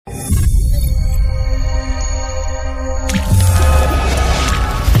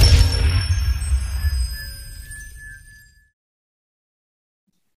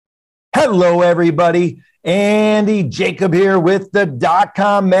Hello, everybody. Andy Jacob here with the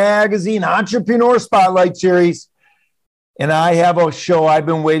DotCom Magazine Entrepreneur Spotlight Series. And I have a show I've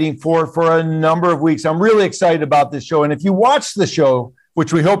been waiting for a number of weeks. I'm really excited about this show. And if you watch the show,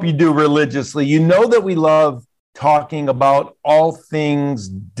 which we hope you do religiously, you know that we love talking about all things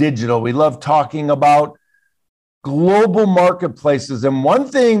digital. We love talking about global marketplaces. And one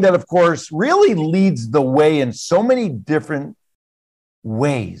thing that, of course, really leads the way in so many different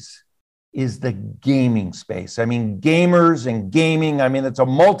ways is the gaming space. I mean, gamers and gaming, it's a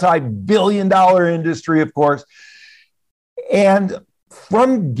multi-billion-dollar industry, of course. And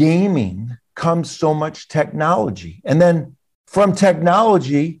from gaming comes so much technology. And then from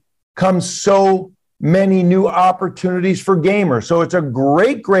technology comes so many new opportunities for gamers. So it's a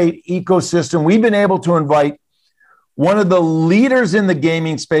great ecosystem. We've been able to invite one of the leaders in the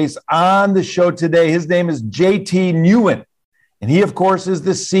gaming space on the show today. His name is JT Nguyen. And he, of course, is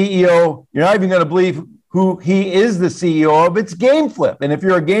the CEO. You're not even going to believe who he is the CEO of. It's Gameflip. And if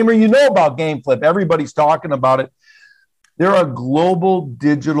you're a gamer, you know about Gameflip. Everybody's talking about it. They're a global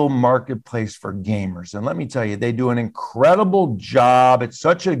digital marketplace for gamers. And let me tell you, they do an incredible job. It's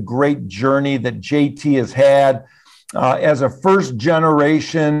such a great journey that JT has had as a first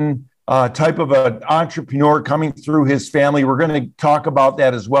generation type of an entrepreneur coming through his family. We're going to talk about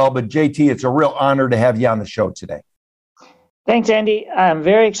that as well. But JT, it's a real honor to have you on the show today. Thanks, Andy. I'm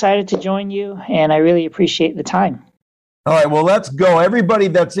very excited to join you, and I really appreciate the time. All right, well, let's go. Everybody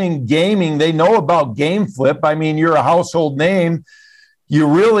that's in gaming, they know about Gameflip. You're a household name. You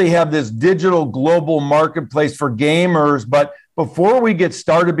really have this digital global marketplace for gamers. But before we get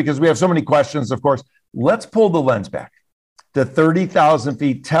started, because we have so many questions, of course, let's pull the lens back to 30,000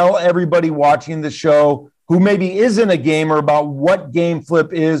 feet. Tell everybody watching the show who maybe isn't a gamer about what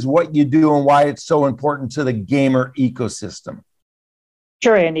Gameflip is, what you do, and why it's so important to the gamer ecosystem.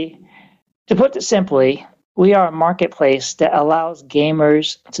 Sure, Andy. To put it simply, we are a marketplace that allows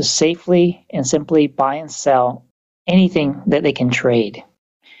gamers to safely and simply buy and sell anything that they can trade.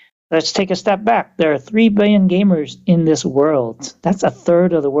 Let's take a step back. There are 3 billion gamers in this world. That's a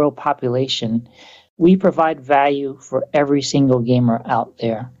third of the world population. We provide value for every single gamer out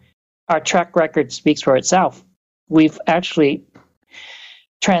there. Our track record speaks for itself. We've actually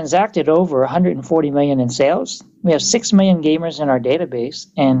transacted over 140 million in sales. We have 6 million gamers in our database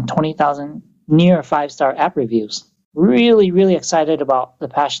and 20,000 near 5-star app reviews. Really excited about the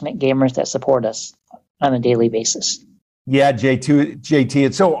passionate gamers that support us on a daily basis. Yeah, JT,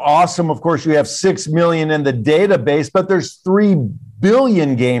 it's so awesome. Of course, you have 6 million in the database, but there's 3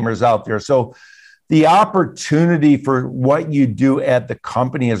 billion gamers out there. So the opportunity for what you do at the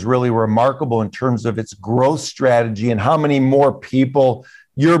company is really remarkable in terms of its growth strategy and how many more people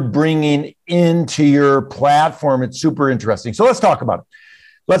you're bringing into your platform. It's super interesting. So let's talk about it.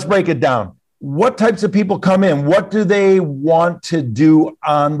 Let's break it down. What types of people come in? What do they want to do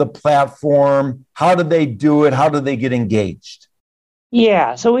on the platform? How do they do it? How do they get engaged?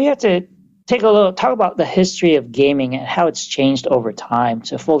 Yeah, so we have to talk about the history of gaming and how it's changed over time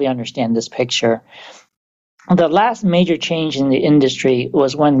to fully understand this picture. The last major change in the industry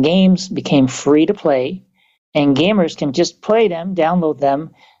was when games became free to play and gamers can just play them, download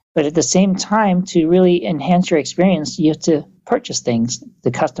them, but at the same time, to really enhance your experience, you have to purchase things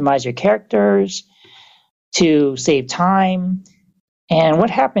to customize your characters, to save time. And what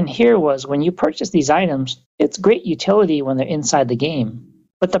happened here was when you purchase these items, it's great utility when they're inside the game.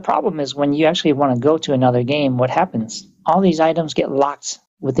 But the problem is when you actually want to go to another game, what happens? All these items get locked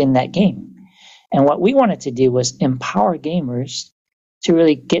within that game. And what we wanted to do was empower gamers to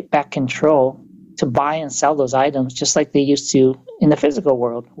really get back control to buy and sell those items just like they used to in the physical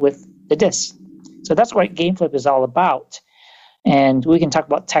world with the discs. So that's what Gameflip is all about. And we can talk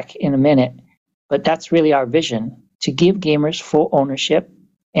about tech in a minute, but that's really our vision, to give gamers full ownership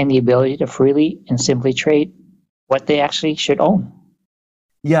and the ability to freely and simply trade what they actually should own.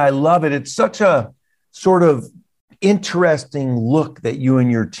 Yeah, I love it. It's such a sort of interesting look that you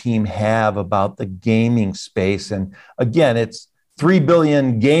and your team have about the gaming space. And again, it's 3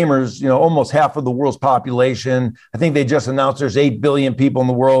 billion gamers, almost half of the world's population. I think they just announced there's 8 billion people in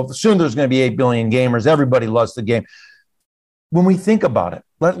the world. Soon there's going to be 8 billion gamers. Everybody loves the game. When we think about it,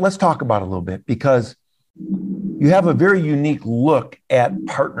 let's talk about it a little bit, because you have a very unique look at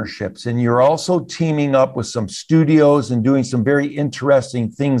partnerships, and you're also teaming up with some studios and doing some very interesting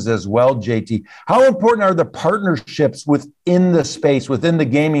things as well, JT. How important are the partnerships within the space, within the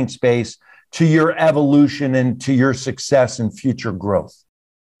gaming space, to your evolution and to your success and future growth?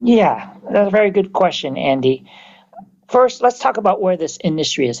 Yeah, that's a very good question, Andy. First, let's talk about where this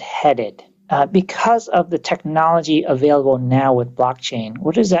industry is headed. because of the technology available now with blockchain,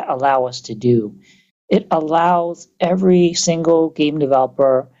 what does that allow us to do? It allows every single game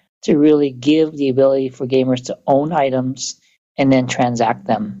developer to really give the ability for gamers to own items and then transact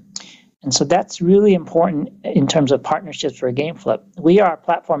them. And so that's really important in terms of partnerships for Gameflip. We are a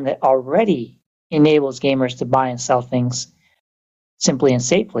platform that already enables gamers to buy and sell things simply and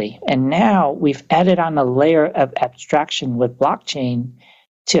safely. And now we've added on a layer of abstraction with blockchain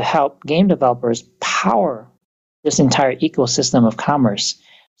to help game developers power this entire ecosystem of commerce.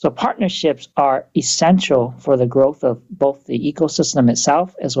 So partnerships are essential for the growth of both the ecosystem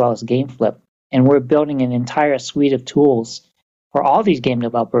itself as well as Gameflip. And we're building an entire suite of tools for all these game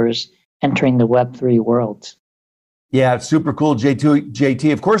developers entering the Web3 world. Yeah, it's super cool,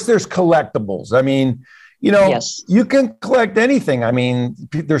 JT. Of course, there's collectibles. I mean, you know, Yes. You can collect anything. I mean,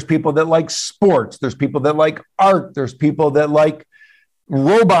 there's people that like sports. There's people that like art. There's people that like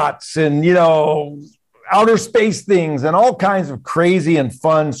robots and, you know, outer space things and all kinds of crazy and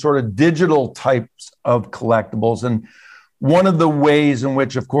fun sort of digital types of collectibles. And one of the ways in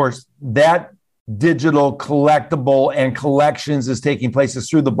which, of course, that digital collectible and collections is taking place is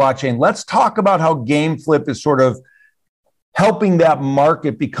through the blockchain. Let's talk about how Gameflip is sort of helping that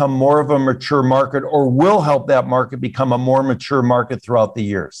market become more of a mature market, or will help that market become a more mature market throughout the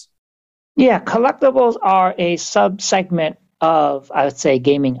years. Yeah, collectibles are a subsegment of, I would say,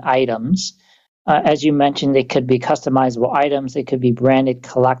 gaming items. As you mentioned, they could be customizable items. They could be branded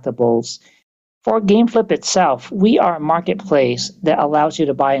collectibles. For Gameflip itself, we are a marketplace that allows you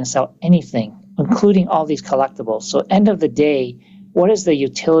to buy and sell anything, including all these collectibles. So end of the day, what is the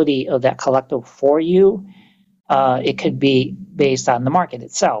utility of that collectible for you? It could be based on the market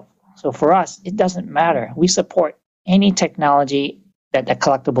itself. So for us, it doesn't matter. We support any technology that the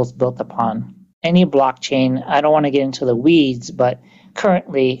collectible is built upon, any blockchain. I don't want to get into the weeds, but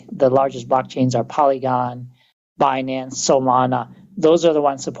currently the largest blockchains are Polygon, Binance, Solana. Those are the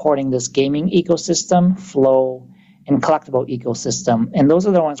ones supporting this gaming ecosystem, flow, and collectible ecosystem. And those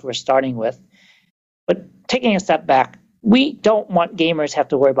are the ones we're starting with. But taking a step back, we don't want gamers to have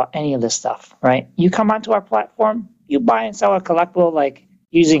to worry about any of this stuff, right? You come onto our platform, you buy and sell a collectible like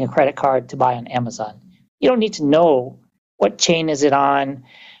using a credit card to buy on Amazon. You don't need to know what chain is it on,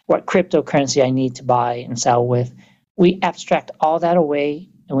 what cryptocurrency I need to buy and sell with. We abstract all that away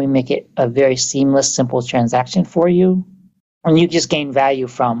and we make it a very seamless, simple transaction for you. And you just gain value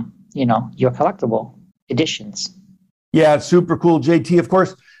from, you know, your collectible editions. Yeah, it's super cool, JT. Of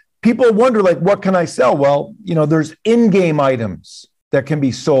course, people wonder, like, what can I sell? Well, you know, there's in-game items that can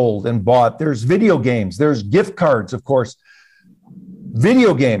be sold and bought. There's video games. There's gift cards, of course.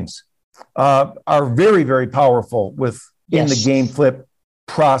 Video games are very, very powerful in the Gameflip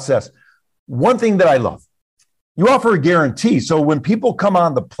process. One thing that I love, you offer a guarantee. So when people come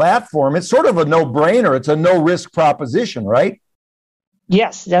on the platform, it's sort of a no-brainer. It's a no-risk proposition, right?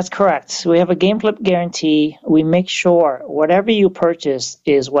 Yes, that's correct. We have a Gameflip guarantee. We make sure whatever you purchase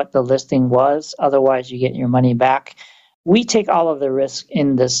is what the listing was. Otherwise, you get your money back. We take all of the risk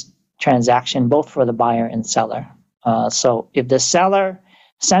in this transaction, both for the buyer and seller. So if the seller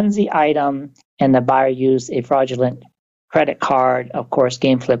sends the item and the buyer used a fraudulent credit card, of course,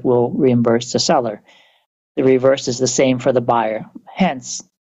 Gameflip will reimburse the seller. The reverse is the same for the buyer. Hence,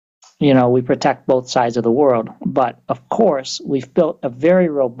 you know, we protect both sides of the world. But of course, we've built a very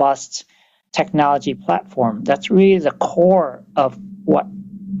robust technology platform. That's really the core of what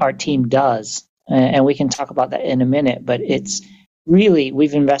our team does. And we can talk about that in a minute, but it's really,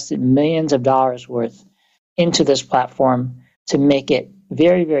 we've invested millions of dollars worth into this platform to make it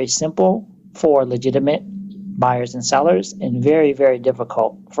very, very simple for legitimate buyers and sellers and very, very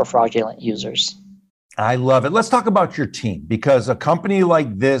difficult for fraudulent users. I love it. Let's talk about your team, because a company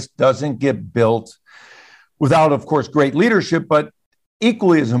like this doesn't get built without, of course, great leadership, but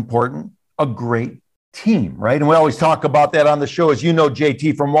equally as important, a great team, right? And we always talk about that on the show. As you know,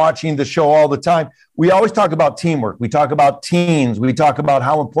 JT, from watching the show all the time, we always talk about teamwork. We talk about teams. We talk about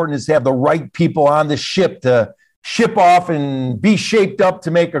how important it is to have the right people on the ship to ship off and be shaped up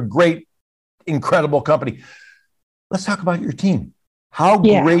to make a great, incredible company. Let's talk about your team. How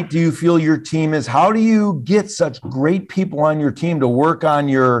great do you feel your team is? How do you get such great people on your team to work on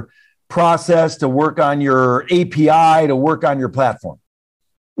your process, to work on your API, to work on your platform?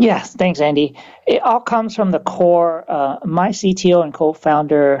 Yes, thanks, Andy. It all comes from the core. My CTO and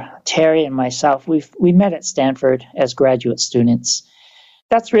co-founder, Terry, and myself, we met at Stanford as graduate students.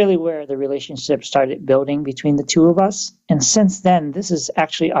 That's really where the relationship started building between the two of us. And since then, this is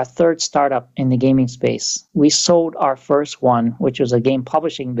actually our third startup in the gaming space. We sold our first one, which was a game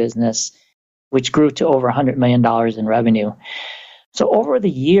publishing business, which grew to over $100 million in revenue. So over the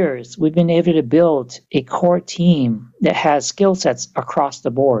years, we've been able to build a core team that has skill sets across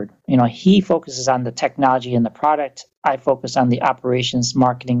the board. He focuses on the technology and the product. I focus on the operations,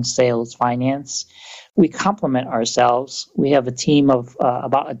 marketing, sales, finance. We complement ourselves. We have a team of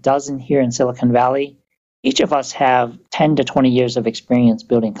about a dozen here in Silicon Valley. Each of us have 10 to 20 years of experience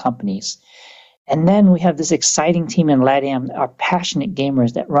building companies. And then we have this exciting team in LATAM, our passionate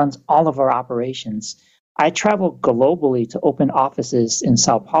gamers that runs all of our operations. I travel globally to open offices in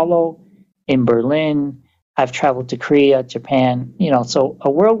Sao Paulo, in Berlin. I've traveled to Korea, Japan, so a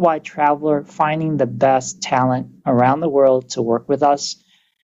worldwide traveler finding the best talent around the world to work with us.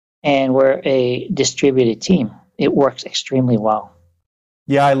 And we're a distributed team. It works extremely well.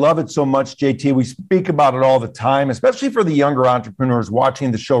 Yeah, I love it so much, JT. We speak about it all the time, especially for the younger entrepreneurs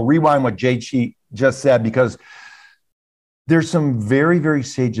watching the show. Rewind what JT just said, because there's some very, very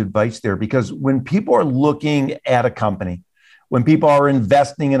sage advice there. Because when people are looking at a company, when people are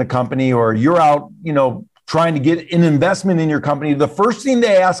investing in a company, or you're out, trying to get an investment in your company, the first thing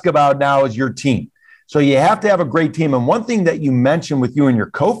they ask about now is your team. So you have to have a great team. And one thing that you mentioned with you and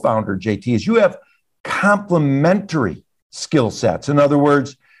your co-founder, JT, is you have complementary skill sets. In other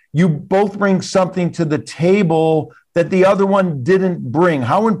words, you both bring something to the table that the other one didn't bring.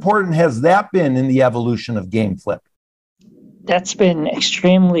 How important has that been in the evolution of Gameflip? That's been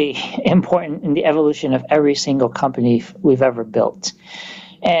extremely important in the evolution of every single company we've ever built.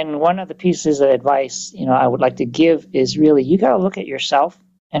 And one of the pieces of advice, I would like to give is really, you got to look at yourself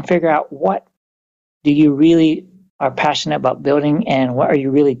and figure out what do you really are passionate about building, and what are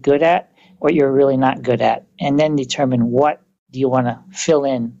you really good at, what you're really not good at, and then determine what do you want to fill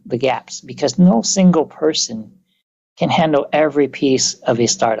in the gaps, because no single person can handle every piece of a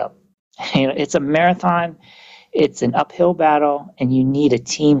startup. It's a marathon, it's an uphill battle, and you need a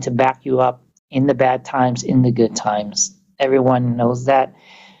team to back you up in the bad times, in the good times. Everyone knows that.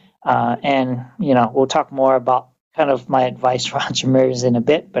 And we'll talk more about kind of my advice for entrepreneurs in a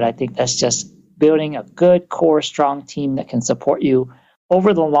bit, but I think that's just building a good core, strong team that can support you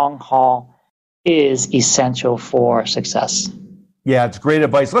over the long haul is essential for success. Yeah, it's great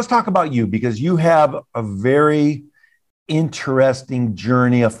advice. Let's talk about you, because you have a very interesting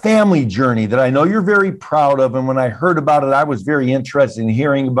journey, a family journey that I know you're very proud of. And when I heard about it, I was very interested in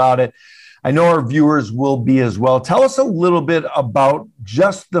hearing about it. I know our viewers will be as well. Tell us a little bit about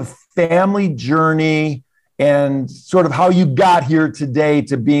just the family journey and sort of how you got here today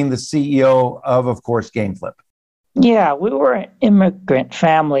to being the CEO of course, Gameflip. Yeah, we were an immigrant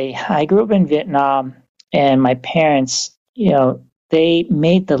family. I grew up in Vietnam, and my parents, they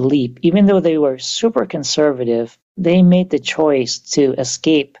made the leap. Even though they were super conservative, they made the choice to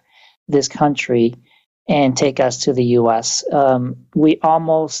escape this country and take us to the U.S. We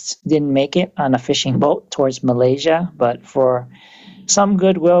almost didn't make it on a fishing boat towards Malaysia, but for some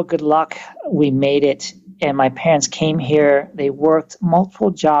goodwill, good luck, we made it. And my parents came here. They worked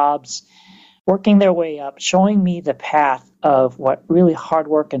multiple jobs, working their way up, showing me the path of what really hard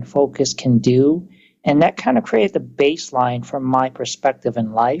work and focus can do. And that kind of created the baseline for my perspective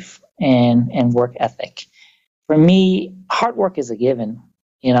in life and work ethic. For me, hard work is a given,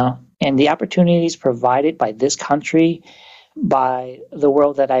 and the opportunities provided by this country, by the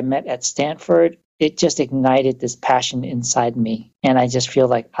world that I met at Stanford, it just ignited this passion inside me. And I just feel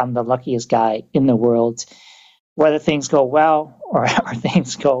like I'm the luckiest guy in the world, whether things go well or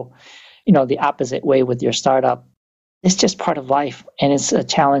things go, the opposite way with your startup. It's just part of life, and it's a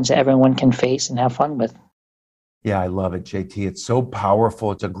challenge that everyone can face and have fun with. Yeah, I love it, JT. It's so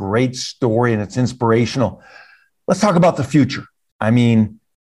powerful. It's a great story, and it's inspirational. Let's talk about the future. I mean,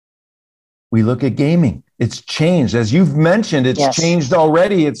 we look at gaming. It's changed. As you've mentioned, it's changed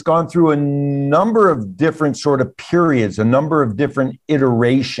already. It's gone through a number of different sort of periods, a number of different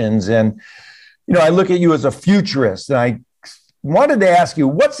iterations. And, I look at you as a futurist, and I wanted to ask you,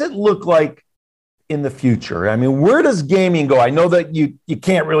 what's it look like in the future? I mean, where does gaming go? I know that you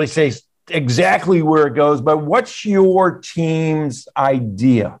can't really say exactly where it goes, but what's your team's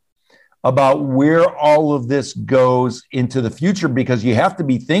idea about where all of this goes into the future? Because you have to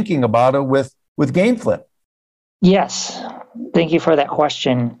be thinking about it with Gameflip. Yes. Thank you for that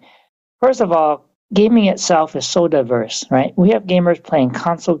question. First of all, gaming itself is so diverse, right? We have gamers playing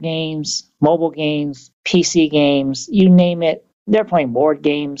console games, mobile games, PC games, you name it. They're playing board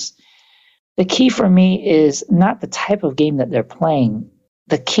games. The key for me is not the type of game that they're playing.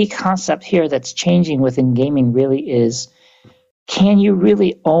 The key concept here that's changing within gaming really is, can you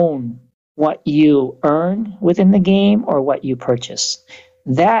really own what you earn within the game or what you purchase?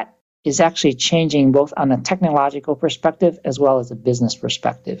 That is actually changing both on a technological perspective as well as a business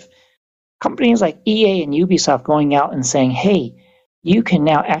perspective. Companies like EA and Ubisoft going out and saying, hey, you can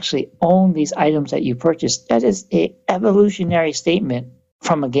now actually own these items that you purchased. That is an evolutionary statement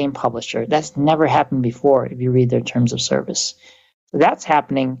from a game publisher. That's never happened before if you read their terms of service. So that's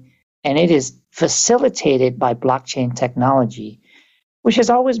happening, and it is facilitated by blockchain technology, which has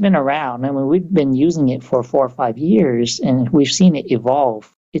always been around. I mean, we've been using it for 4 or 5 years, and we've seen it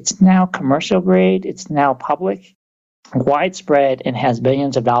evolve. It's now commercial grade, it's now public, widespread, and has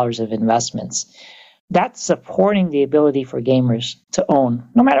billions of dollars of investments. That's supporting the ability for gamers to own,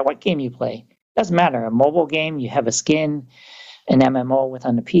 no matter what game you play. Doesn't matter. A mobile game, you have a skin, an MMO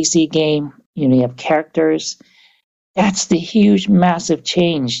within a PC game, you have characters. That's the huge, massive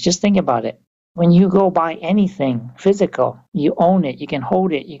change. Just think about it. When you go buy anything physical, you own it, you can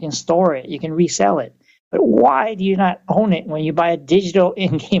hold it, you can store it, you can resell it. But why do you not own it when you buy a digital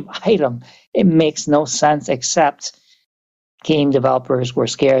in-game item? It makes no sense, except game developers were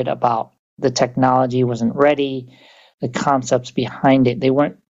scared about the technology wasn't ready, the concepts behind it. They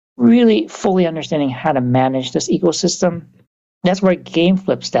weren't really fully understanding how to manage this ecosystem. That's where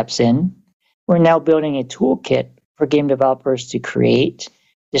Gameflip steps in. We're now building a toolkit for game developers to create,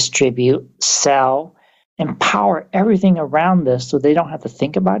 distribute, sell, and power everything around this so they don't have to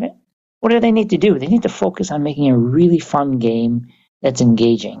think about it. What do they need to do? They need to focus on making a really fun game that's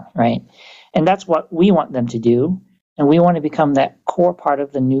engaging, right? And that's what we want them to do. And we want to become that core part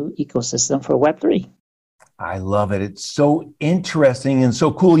of the new ecosystem for Web3. I love it. It's so interesting and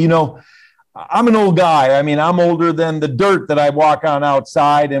so cool. I'm an old guy. I mean, I'm older than the dirt that I walk on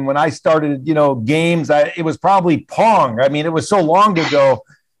outside. And when I started, games, it was probably Pong. I mean, it was so long ago.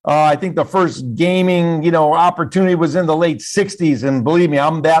 I think the first gaming, opportunity was in the late 60s. And believe me,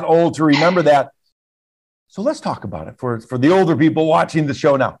 I'm that old to remember that. So let's talk about it for the older people watching the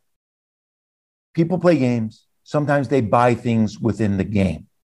show now. People play games. Sometimes they buy things within the game.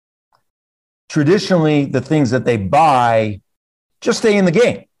 Traditionally, the things that they buy just stay in the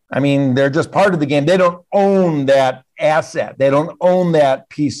game. I mean, they're just part of the game. They don't own that asset. They don't own that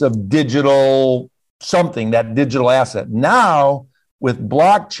piece of digital something, that digital asset. Now, with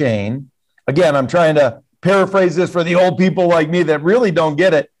blockchain, again, I'm trying to paraphrase this for the old people like me that really don't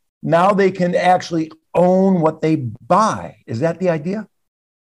get it. Now they can actually own what they buy. Is that the idea?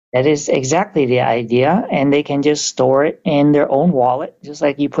 That is exactly the idea. And they can just store it in their own wallet, just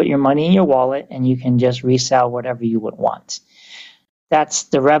like you put your money in your wallet and you can just resell whatever you would want. That's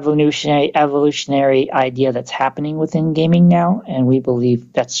the evolutionary idea that's happening within gaming now, and we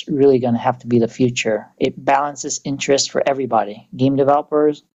believe that's really going to have to be the future. It balances interest for everybody, game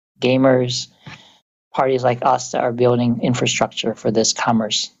developers, gamers, parties like us that are building infrastructure for this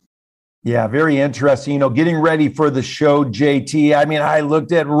commerce. Yeah, very interesting. Getting ready for the show, JT, I mean, I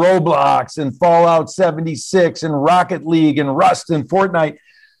looked at Roblox and Fallout 76 and Rocket League and Rust and Fortnite,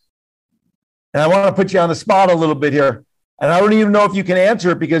 and I want to put you on the spot a little bit here. And I don't even know if you can answer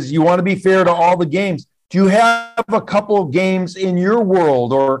it because you want to be fair to all the games. Do you have a couple of games in your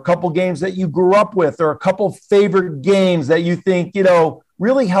world or a couple of games that you grew up with or a couple of favorite games that you think,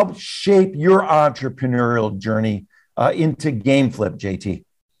 really helped shape your entrepreneurial journey into Gameflip, JT?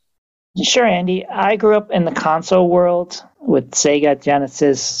 Sure, Andy. I grew up in the console world with Sega,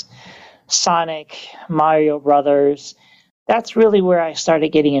 Genesis, Sonic, Mario Brothers. That's really where I started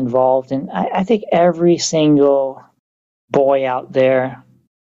getting involved. And I think every single boy out there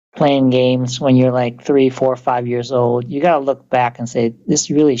playing games when you're like 3, 4, 5 years old, you got to look back and say, this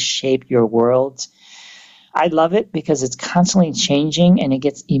really shaped your world. I love it because it's constantly changing and it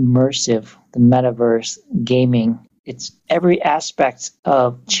gets immersive, the metaverse, gaming. It's every aspect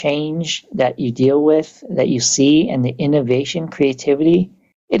of change that you deal with, that you see, and the innovation, creativity.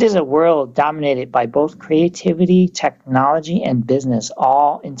 It is a world dominated by both creativity, technology, and business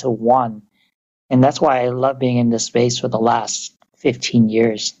all into one. And that's why I love being in this space for the last 15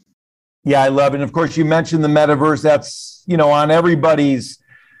 years. Yeah, I love it. And of course, you mentioned the metaverse. That's, on everybody's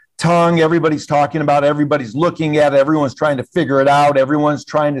tongue. Everybody's talking about it. Everybody's looking at it. Everyone's trying to figure it out. Everyone's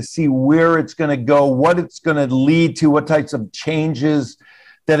trying to see where it's going to go, what it's going to lead to, what types of changes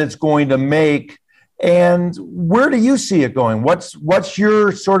that it's going to make. And where do you see it going? What's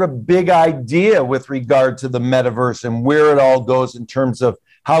your sort of big idea with regard to the metaverse and where it all goes in terms of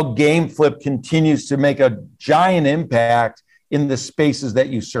how Gameflip continues to make a giant impact in the spaces that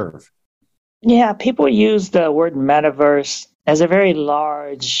you serve? Yeah, people use the word metaverse as a very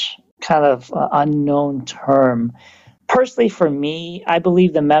large kind of unknown term. Personally, for me, I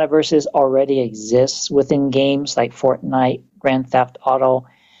believe the metaverses already exists within games like Fortnite, Grand Theft Auto.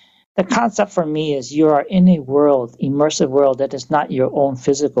 The concept for me is you are in a world, immersive world, that is not your own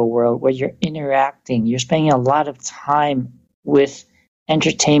physical world, where you're interacting. You're spending a lot of time with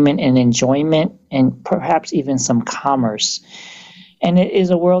entertainment and enjoyment, and perhaps even some commerce. And it is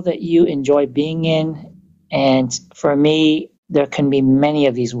a world that you enjoy being in. And for me, there can be many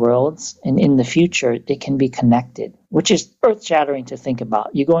of these worlds, and in the future, they can be connected, which is earth-shattering to think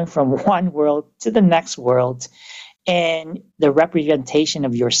about. You're going from one world to the next world, and the representation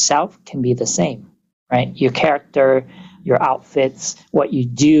of yourself can be the same, right? Your character, your outfits, what you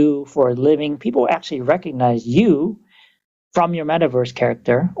do for a living. People actually recognize you from your metaverse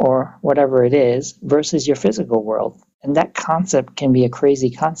character or whatever it is versus your physical world. And that concept can be a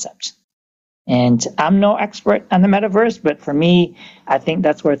crazy concept. And I'm no expert on the metaverse, but for me, I think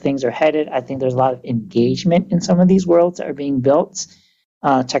that's where things are headed. I think there's a lot of engagement in some of these worlds that are being built.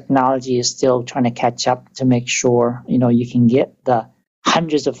 Technology is still trying to catch up to make sure, you can get the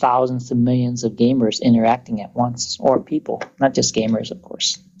hundreds of thousands to millions of gamers interacting at once, or people, not just gamers, of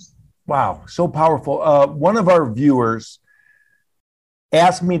course. Wow, so powerful. One of our viewers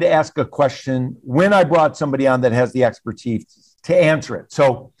asked me to ask a question when I brought somebody on that has the expertise to answer it.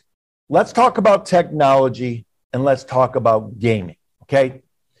 So let's talk about technology and let's talk about gaming, okay?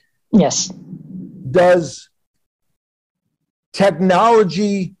 Yes. Does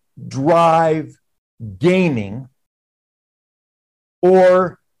technology drive gaming,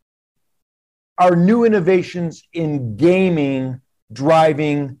 or are new innovations in gaming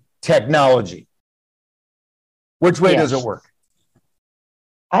driving technology? Which way does it work?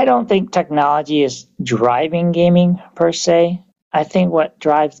 I don't think technology is driving gaming per se. I think what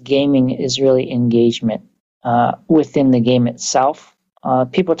drives gaming is really engagement within the game itself.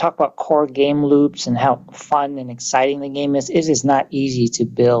 People talk about core game loops and how fun and exciting the game is. It is not easy to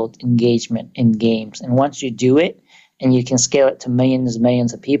build engagement in games. And once you do it and you can scale it to millions and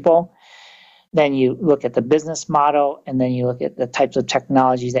millions of people, then you look at the business model, and then you look at the types of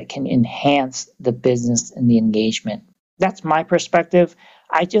technologies that can enhance the business and the engagement. That's my perspective.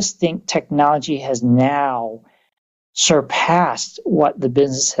 I just think technology has now surpassed what the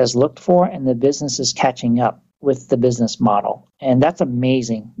business has looked for, and the business is catching up with the business model. And that's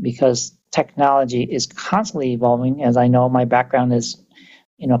amazing because technology is constantly evolving. As I know, my background is,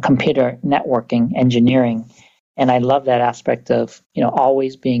 computer networking, engineering. And I love that aspect of,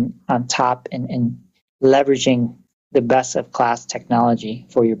 always being on top and leveraging the best of class technology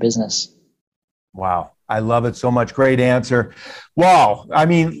for your business. Wow. I love it so much. Great answer. Wow. I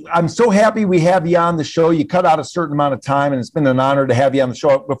mean, I'm so happy we have you on the show. You cut out a certain amount of time, and it's been an honor to have you on the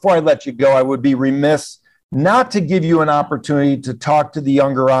show. Before I let you go, I would be remiss not to give you an opportunity to talk to the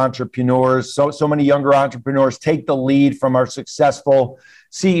younger entrepreneurs. So many younger entrepreneurs take the lead from our successful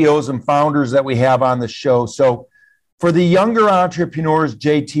CEOs and founders that we have on the show. So for the younger entrepreneurs,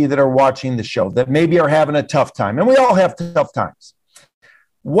 JT, that are watching the show, that maybe are having a tough time, and we all have tough times,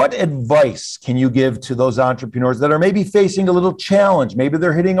 what advice can you give to those entrepreneurs that are maybe facing a little challenge? Maybe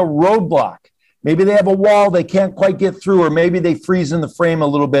they're hitting a roadblock. Maybe they have a wall they can't quite get through, or maybe they freeze in the frame a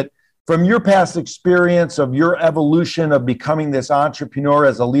little bit. From your past experience of your evolution of becoming this entrepreneur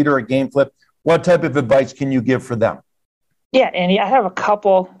as a leader at Gameflip, what type of advice can you give for them? Yeah, Andy, I have a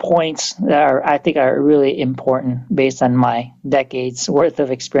couple points that I think are really important based on my decades worth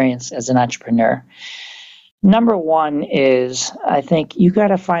of experience as an entrepreneur. Number one is, I think you got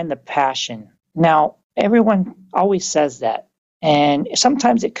to find the passion. Now, everyone always says that. And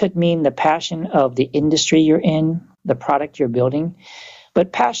sometimes it could mean the passion of the industry you're in, the product you're building.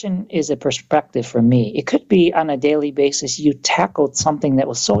 But passion is a perspective for me. It could be on a daily basis you tackled something that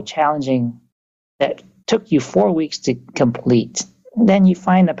was so challenging that took you 4 weeks to complete. Then you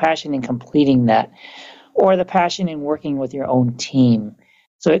find the passion in completing that, or the passion in working with your own team.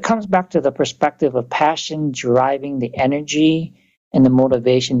 So it comes back to the perspective of passion driving the energy and the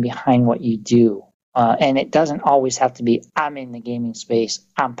motivation behind what you do. And it doesn't always have to be, I'm in the gaming space,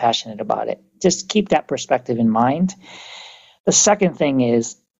 I'm passionate about it. Just keep that perspective in mind. The second thing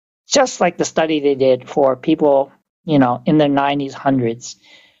is, just like the study they did for people, in their 90s, 100s,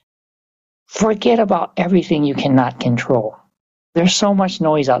 forget about everything you cannot control. There's so much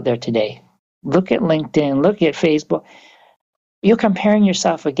noise out there today. Look at LinkedIn, look at Facebook. You're comparing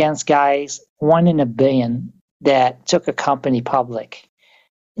yourself against guys 1 in a billion that took a company public.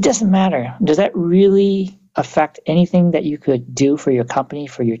 It doesn't matter. Does that really affect anything that you could do for your company,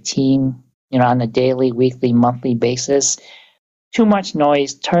 for your team, on a daily, weekly, monthly basis? Too much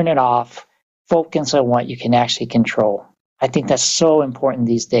noise, turn it off, focus on what you can actually control. I think that's so important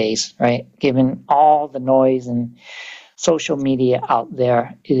these days, right? Given all the noise and social media out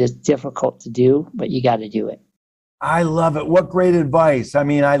there, it is difficult to do, but you got to do it. I love it. What great advice. I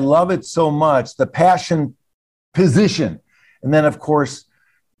mean, I love it so much. The passion position. And then, of course,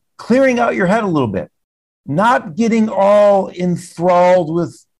 clearing out your head a little bit, not getting all enthralled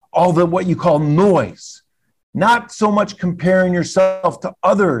with all the what you call noise. not so much comparing yourself to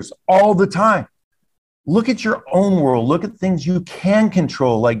others all the time. Look at your own world. Look at things you can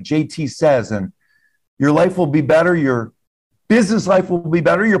control, like JT says, and your life will be better. Your business life will be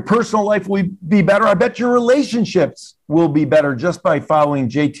better. Your personal life will be better. I bet your relationships will be better just by following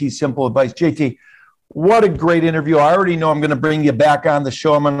JT's simple advice. JT, what a great interview. I already know I'm going to bring you back on the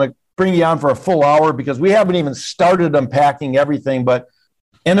show. I'm going to bring you on for a full hour because we haven't even started unpacking everything.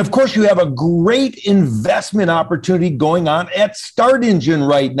 And of course, you have a great investment opportunity going on at Start Engine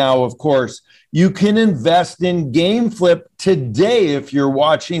right now, of course. You can invest in Gameflip today if you're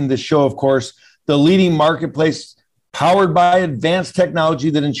watching the show, of course, the leading marketplace powered by advanced technology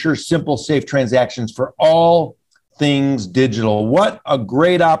that ensures simple, safe transactions for all things digital. What a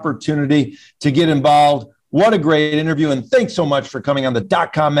great opportunity to get involved. What a great interview. And thanks so much for coming on the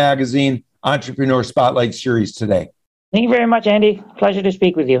 .com Magazine Entrepreneur Spotlight Series today. Thank you very much, Andy. Pleasure to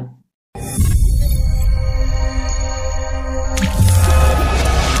speak with you.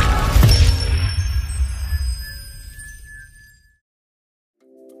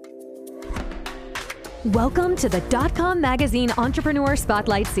 Welcome to the .com Magazine Entrepreneur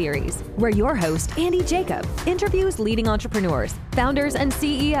Spotlight Series, where your host, Andy Jacob, interviews leading entrepreneurs, founders, and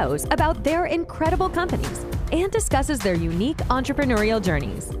CEOs about their incredible companies and discusses their unique entrepreneurial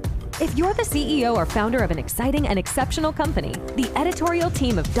journeys. If you're the CEO or founder of an exciting and exceptional company, the editorial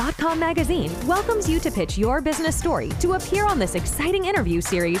team of .com Magazine welcomes you to pitch your business story to appear on this exciting interview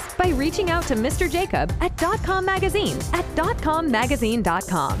series by reaching out to Mr. Jacob at .com Magazine at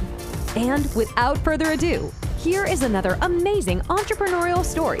 .commagazine.com. And without further ado, here is another amazing entrepreneurial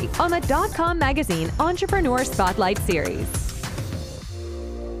story on the .com Magazine Entrepreneur Spotlight Series.